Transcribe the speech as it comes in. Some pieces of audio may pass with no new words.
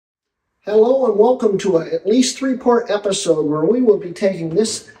Hello and welcome to a at least three-part episode where we will be taking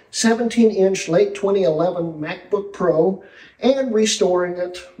this 17-inch late 2011 MacBook Pro and restoring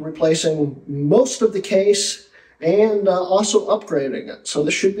it, replacing most of the case, and also upgrading it. So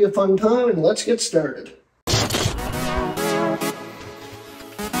this should be a fun time, and let's get started.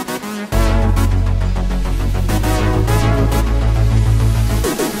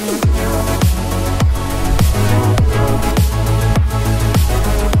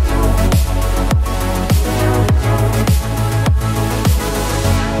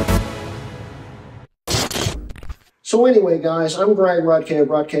 So anyway, guys, I'm Hrutkay of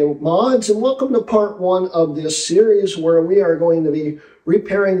Hrutkay Mods, and welcome to part one of this series where we are going to be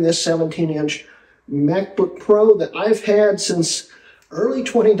repairing this 17-inch MacBook Pro that I've had since early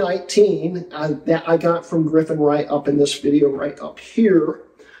 2019 that I got from Griffin right up in this video right up here.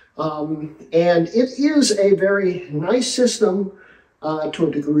 And it is a very nice system to a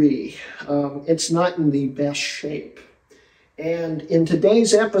degree. It's not in the best shape. And in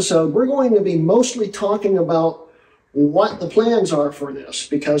today's episode, we're going to be mostly talking about what the plans are for this,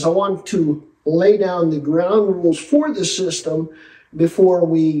 because I want to lay down the ground rules for the system before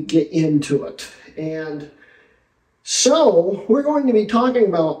we get into it. And so we're going to be talking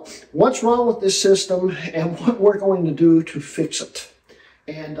about what's wrong with this system and what we're going to do to fix it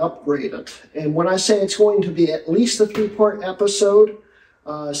and upgrade it. And when I say it's going to be at least a three-part episode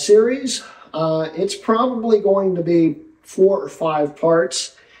series, it's probably going to be 4 or 5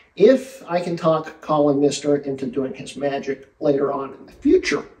 parts, if I can talk Collin Mister into doing his magic later on in the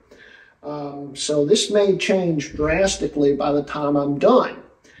future. So this may change drastically by the time I'm done.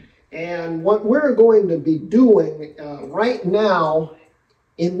 And what we're going to be doing right now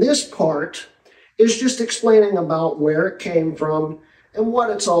in this part is just explaining about where it came from and what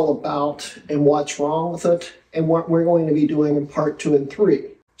it's all about and what's wrong with it and what we're going to be doing in part 2 and 3.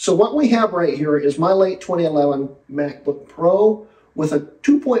 So what we have right here is my late 2011 MacBook Pro with a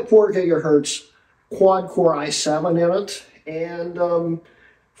 2.4 gigahertz quad-core i7 in it, and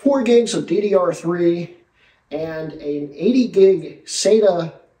 4 gigs of DDR3, and an 80 gig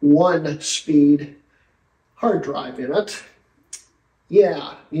SATA 1 speed hard drive in it.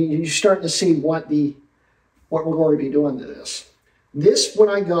 Yeah, you're starting to see what we're going to be doing to this. This, when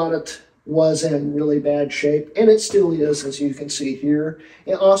I got it, was in really bad shape, and it still is, as you can see here.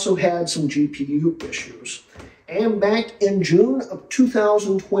 It also had some GPU issues. And back in June of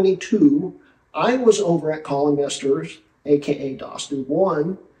 2022, I was over at Collin Mister's, aka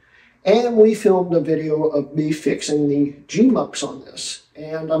dosdude1, and we filmed a video of me fixing the gMux on this.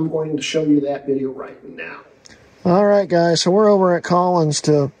 And I'm going to show you that video right now. Alright guys, so we're over at Collin's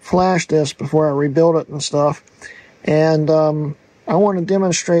to flash this before I rebuild it and stuff. And I want to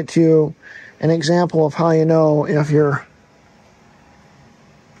demonstrate to you an example of how you know if your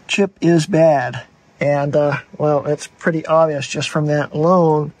chip is bad. And, well, it's pretty obvious just from that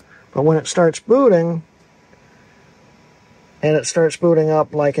alone. But when it starts booting, and it starts booting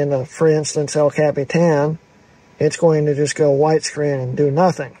up like in the, for instance, El Capitan, it's going to just go white screen and do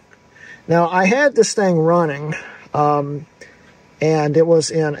nothing. Now, I had this thing running, and it was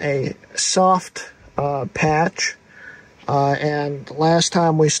in a soft patch. And last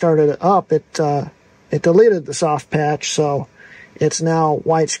time we started it up, it deleted the soft patch, so it's now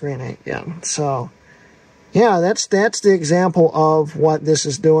white screen again. So yeah, that's the example of what this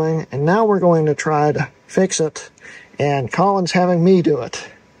is doing, and now we're going to try to fix it, and Collin's having me do it.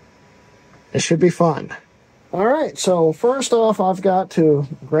 This should be fun. Alright, so first off, I've got to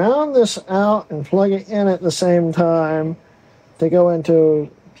ground this out and plug it in at the same time to go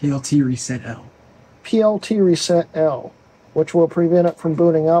into PLT Reset L. PLT Reset L, which will prevent it from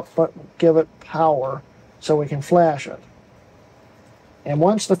booting up, but give it power so we can flash it. And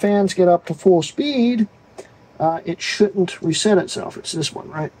once the fans get up to full speed, it shouldn't reset itself. It's this one,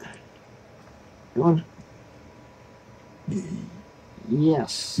 right? Good one?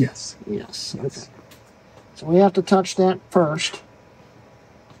 Yes. Yes. Yes. Okay. So we have to touch that first.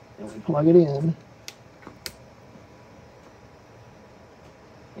 And we plug it in.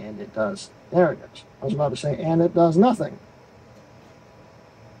 And it does. There it is. I was about to say, and it does nothing.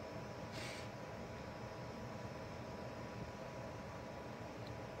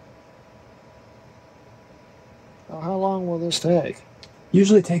 How long will this take?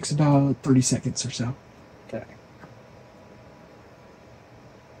 Usually takes about 30 seconds or so. Okay.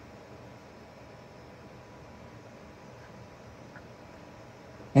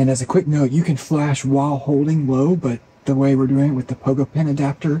 And as a quick note, you can flash while holding low, but the way we're doing it with the pogo pin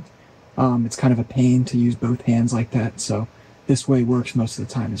adapter, it's kind of a pain to use both hands like that, so this way works most of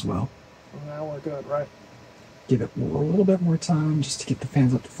the time as well. Now we're good, right? Give it a little bit more time just to get the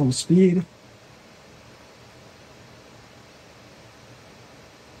fans up to full speed.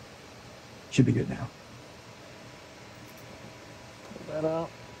 Should be good now. Pull that out,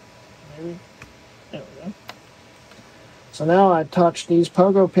 maybe. There we go. So now I touch these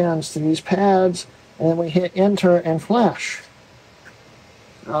pogo pins to these pads, and then we hit enter and flash.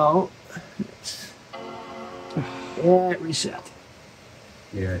 Oh, yeah, it reset.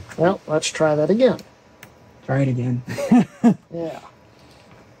 Yeah. Well, let's try that again. Try it again. Yeah.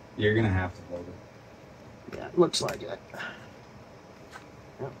 You're gonna have to hold it. Yeah, it looks like it.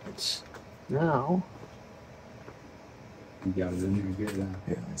 Yep, it's now. You got it in there good now.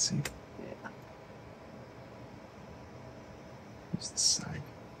 Yeah, let's see. Yeah. Here's the side.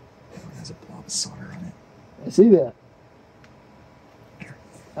 That one has a blob of solder on it. I see that. Here.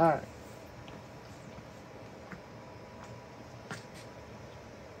 All right.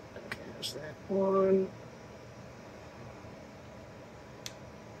 There's that one.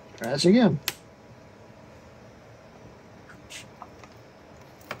 Try this again.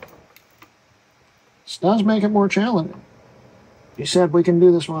 This does make it more challenging. You said we can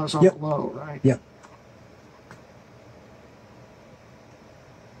do this while it's on low, right? Yep.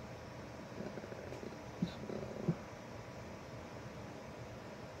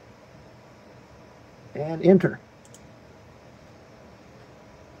 And enter.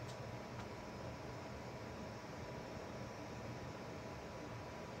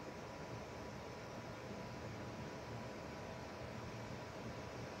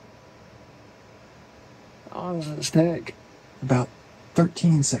 How long does this take? About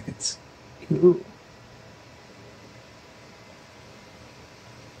 13 seconds. Ooh.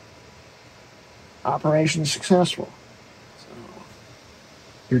 Operation successful. So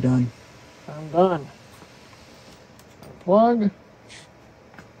You're done. I'm done. Unplug.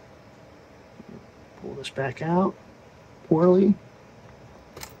 Pull this back out. Poorly.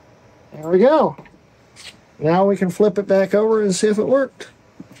 There we go. Now we can flip it back over and see if it worked.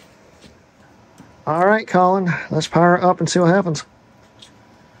 All right, Collin, let's power it up and see what happens.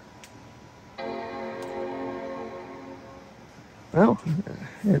 Well,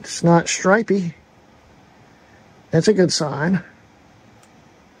 it's not stripy. That's a good sign.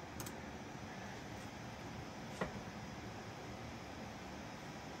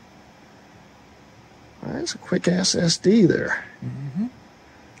 That's a quick SSD there. Mm-hmm.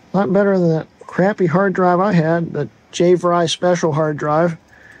 A lot better than that crappy hard drive I had, the JVRI special hard drive.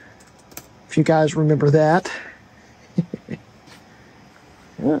 If you guys remember that.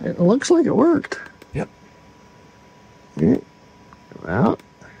 Yeah, it looks like it worked. Yep. Well,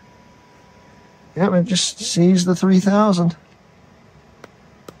 yeah, it just sees the 3000.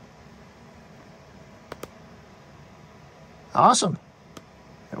 Awesome.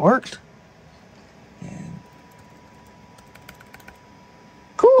 It worked. And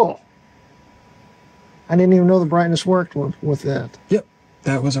Cool. I didn't even know the brightness worked with that. yep,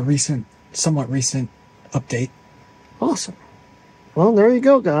 that was a somewhat recent update. Awesome. Well, there you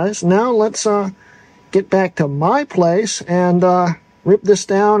go, guys. Now let's get back to my place and rip this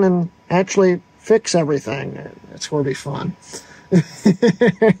down and actually fix everything. It's going to be fun.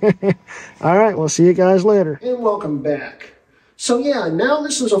 All right, we'll see you guys later. And welcome back. So yeah, now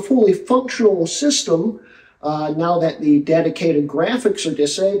this is a fully functional system now that the dedicated graphics are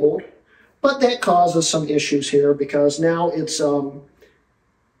disabled. But that causes some issues here because now it's, well,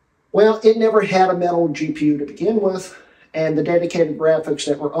 it never had a metal GPU to begin with. And the dedicated graphics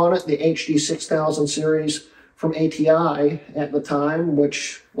that were on it, the HD 6000 series from ATI at the time,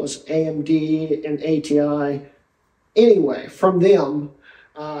 which was AMD and ATI. Anyway, from them,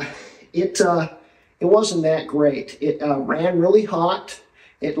 it wasn't that great. It ran really hot.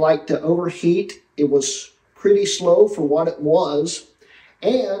 It liked to overheat. It was pretty slow for what it was.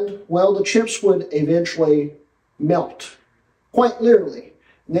 And, well, the chips would eventually melt, quite literally.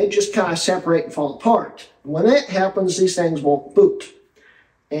 And they just kind of separate and fall apart. When that happens, these things won't boot.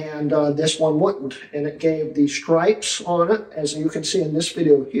 And this one wouldn't. And it gave the stripes on it, as you can see in this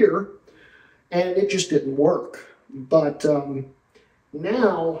video here. And it just didn't work. But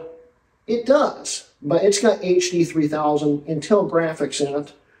now it does. But it's got HD 3000 Intel graphics in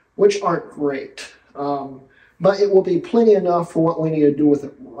it, which aren't great. But it will be plenty enough for what we need to do with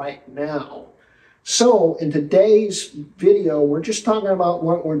it right now. So in today's video, we're just talking about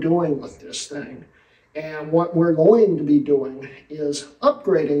what we're doing with this thing. And what we're going to be doing is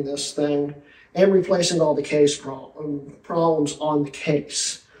upgrading this thing and replacing all the case problems on the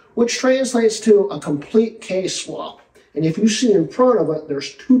case, which translates to a complete case swap. And if you see in front of it,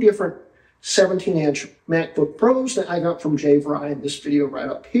 there's two different 17-inch MacBook Pros that I got from JVRI in this video right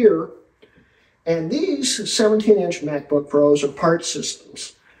up here. And these 17-inch MacBook Pros are part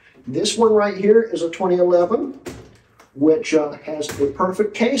systems. This one right here is a 2011, which has a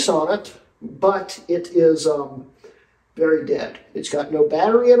perfect case on it, but it is very dead. It's got no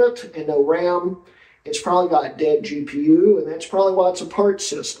battery in it and no RAM. It's probably got a dead GPU, and that's probably why it's a part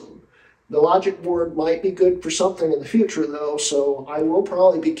system. The logic board might be good for something in the future, though, so I will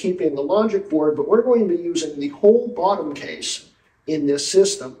probably be keeping the logic board, but we're going to be using the whole bottom case in this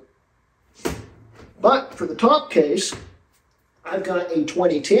system. But for the top case, I've got a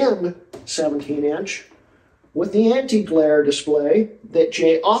 2010 17-inch with the anti-glare display that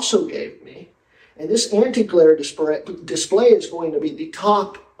Jay also gave me. And this anti-glare display is going to be the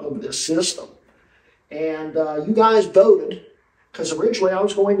top of this system. And you guys voted, because originally I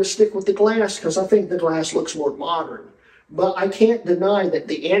was going to stick with the glass because I think the glass looks more modern. But I can't deny that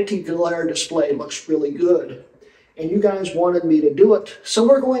the anti-glare display looks really good. And you guys wanted me to do it, so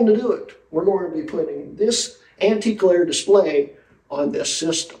we're going to do it. We're going to be putting this anti-glare display on this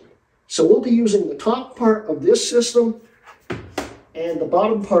system. So we'll be using the top part of this system and the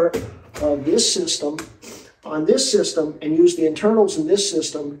bottom part of this system on this system, and use the internals in this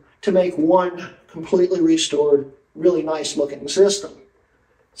system to make one completely restored, really nice looking system.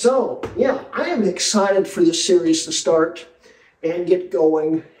 So yeah, I am excited for this series to start and get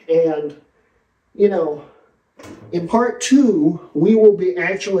going. And you know, in part 2, we will be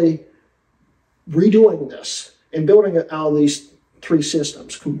actually redoing this and building it out of these 3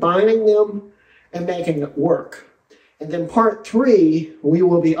 systems, combining them and making it work. And then part 3, we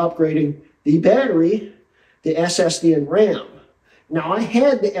will be upgrading the battery, the SSD and RAM. Now I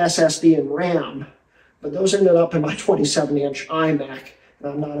had the SSD and RAM, but those ended up in my 27-inch iMac. And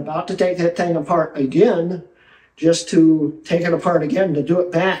I'm not about to take that thing apart again, just to take it apart again to do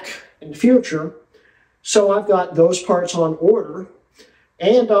it back in the future. So I've got those parts on order.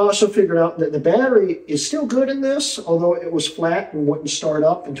 And I also figured out that the battery is still good in this, although it was flat and wouldn't start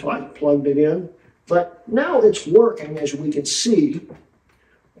up until I plugged it in. But now it's working, as we can see.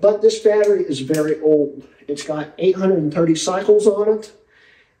 But this battery is very old. It's got 830 cycles on it,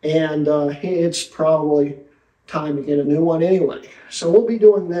 and it's probably time to get a new one anyway. So we'll be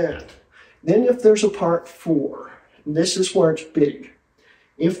doing that. Then if there's a part 4, this is where it's big.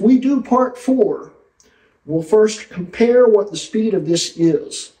 If we do part 4, we'll first compare what the speed of this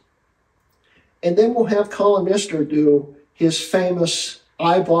is. And then we'll have Collin do his famous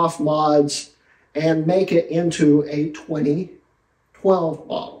iBoff mods and make it into a 2012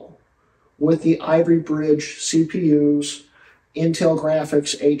 model with the Ivory Bridge CPUs, Intel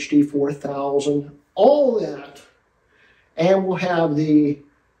Graphics HD 4000, all that. And we'll have the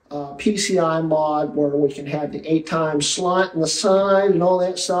PCI mod where we can have the 8x slot in the side and all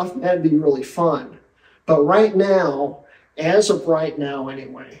that stuff. That'd be really fun. But right now, as of right now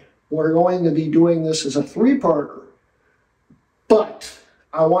anyway, we're going to be doing this as a 3-parter. But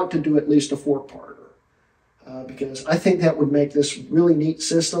I want to do at least a 4-parter because I think that would make this a really neat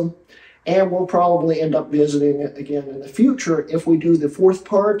system. And we'll probably end up visiting it again in the future if we do the 4th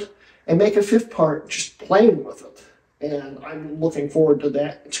part and make a 5th part just playing with it. And I'm looking forward to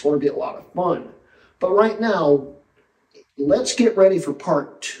that. It's going to be a lot of fun. But right now, let's get ready for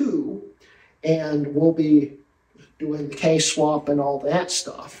part 2. And we'll be doing the case swap and all that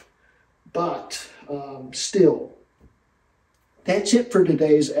stuff. But still, that's it for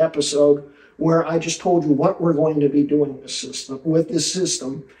today's episode, where I just told you what we're going to be doing with this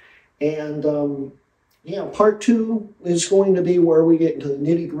system. And yeah, part 2 is going to be where we get into the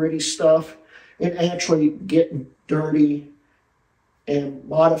nitty-gritty stuff and actually get dirty and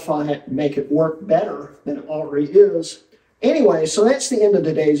modify it and make it work better than it already is. Anyway, so that's the end of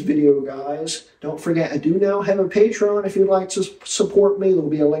today's video, guys. Don't forget, I do now have a Patreon if you'd like to support me. There'll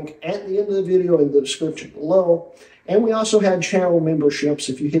be a link at the end of the video in the description below. And we also had channel memberships.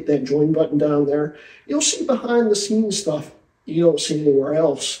 If you hit that join button down there, you'll see behind-the-scenes stuff you don't see anywhere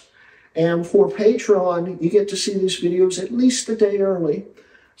else. And for Patreon, you get to see these videos at least a day early,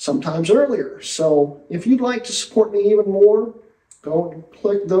 sometimes earlier. So if you'd like to support me even more, go and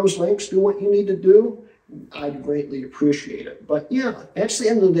click those links, do what you need to do. I'd greatly appreciate it. But yeah, that's the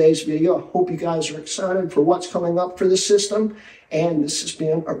end of today's video. I hope you guys are excited for what's coming up for this system. And this has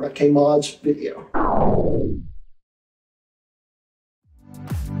been a Hrutkay Mods video.